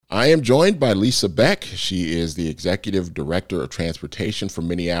I am joined by Lisa Beck. She is the Executive Director of Transportation for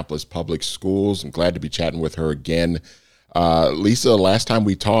Minneapolis Public Schools. I'm glad to be chatting with her again. Lisa, last time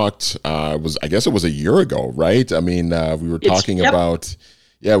we talked I guess it was a year ago, right? I mean, we were talking about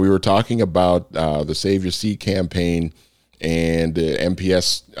the Save Your Seat campaign, and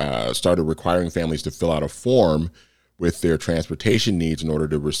MPS started requiring families to fill out a form with their transportation needs in order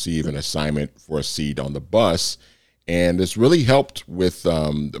to receive an assignment for a seat on the bus. And it's really helped with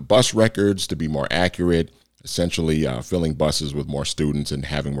the bus records to be more accurate, essentially filling buses with more students and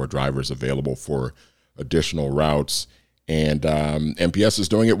having more drivers available for additional routes. And MPS is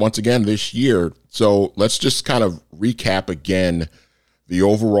doing it once again this year. So let's just kind of recap again the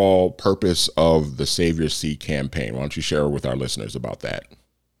overall purpose of the Save Your Seat campaign. Why don't you share with our listeners about that?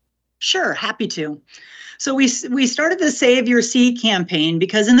 Sure, happy to. So we started the Save Your Seat campaign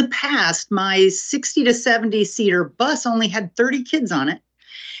because in the past, my 60 to 70 seater bus only had 30 kids on it.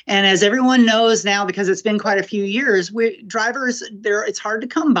 And as everyone knows now, because it's been quite a few years, it's hard to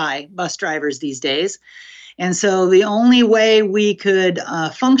come by bus drivers these days. And so the only way we could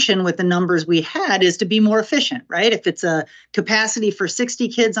function with the numbers we had is to be more efficient, right? If it's a capacity for 60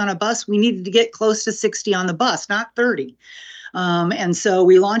 kids on a bus, we needed to get close to 60 on the bus, not 30. And so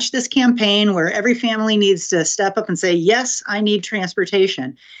we launched this campaign where every family needs to step up and say, yes, I need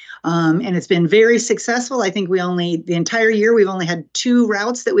transportation. And it's been very successful. I think the entire year, we've only had 2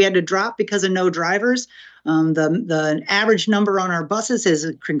 routes that we had to drop because of no drivers. The average number on our buses has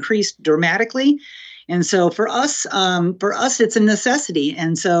increased dramatically. And so for us, it's a necessity.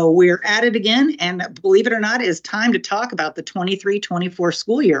 And so we're at it again. And believe it or not, it's time to talk about the 23-24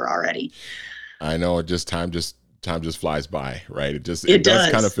 school year already. I know, time just flies by, right? It does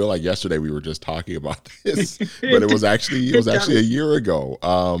kind of feel like yesterday we were just talking about this, but it was actually a year ago.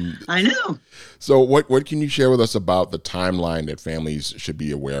 I know. So what can you share with us about the timeline that families should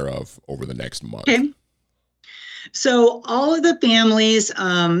be aware of over the next month? Okay. So all of the families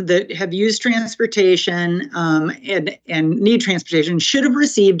that have used transportation and need transportation should have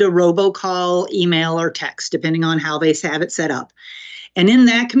received a robocall, email, or text, depending on how they have it set up. And in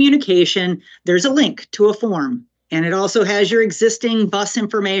that communication, there's a link to a form. And it also has your existing bus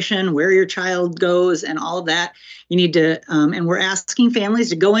information, where your child goes, and all of that. You need to, and we're asking families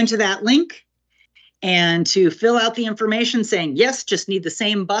to go into that link and to fill out the information saying, yes, just need the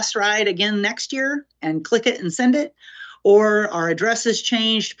same bus ride again next year, and click it and send it. Or our address has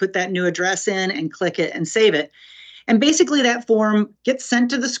changed, put that new address in and click it and save it. And basically that form gets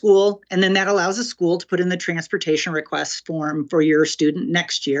sent to the school, and then that allows the school to put in the transportation request form for your student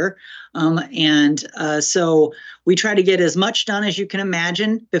next year. So we try to get as much done as you can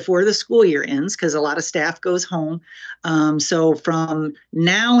imagine before the school year ends, because a lot of staff goes home. So from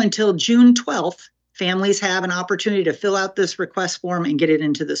now until June 12th, families have an opportunity to fill out this request form and get it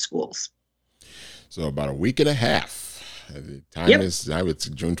into the schools. So about a week and a half. The time is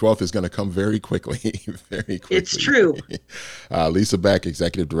June 12th is going to come very quickly, very quickly. It's true. Lisa Beck,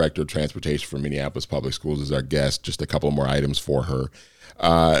 Executive Director of Transportation for Minneapolis Public Schools, is our guest. Just a couple more items for her.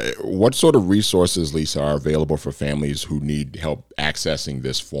 What sort of resources, Lisa, are available for families who need help accessing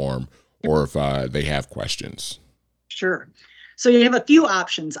this form, or if they have questions? Sure. So you have a few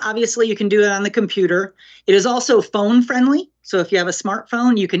options. Obviously, you can do it on the computer. It is also phone friendly. So if you have a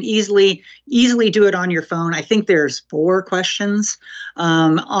smartphone, you can easily do it on your phone. I think there's 4 questions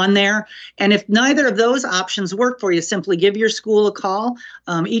on there. And if neither of those options work for you, simply give your school a call.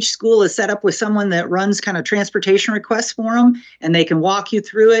 Each school is set up with someone that runs kind of transportation requests for them, and they can walk you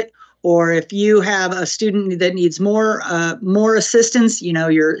through it. Or if you have a student that needs more assistance,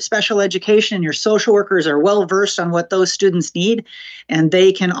 your special education, your social workers are well versed on what those students need, and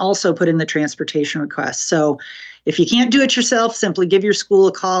they can also put in the transportation request. So if you can't do it yourself, simply give your school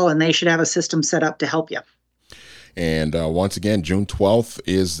a call, and they should have a system set up to help you. And once again, June 12th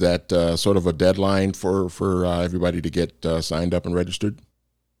is that sort of a deadline for everybody to get signed up and registered?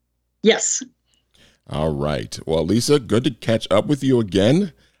 Yes. All right. Well, Lisa, good to catch up with you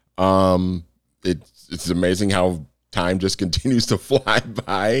again. It's amazing how time just continues to fly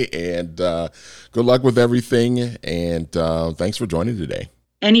by, and good luck with everything. And thanks for joining today.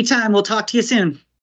 Anytime. We'll talk to you soon.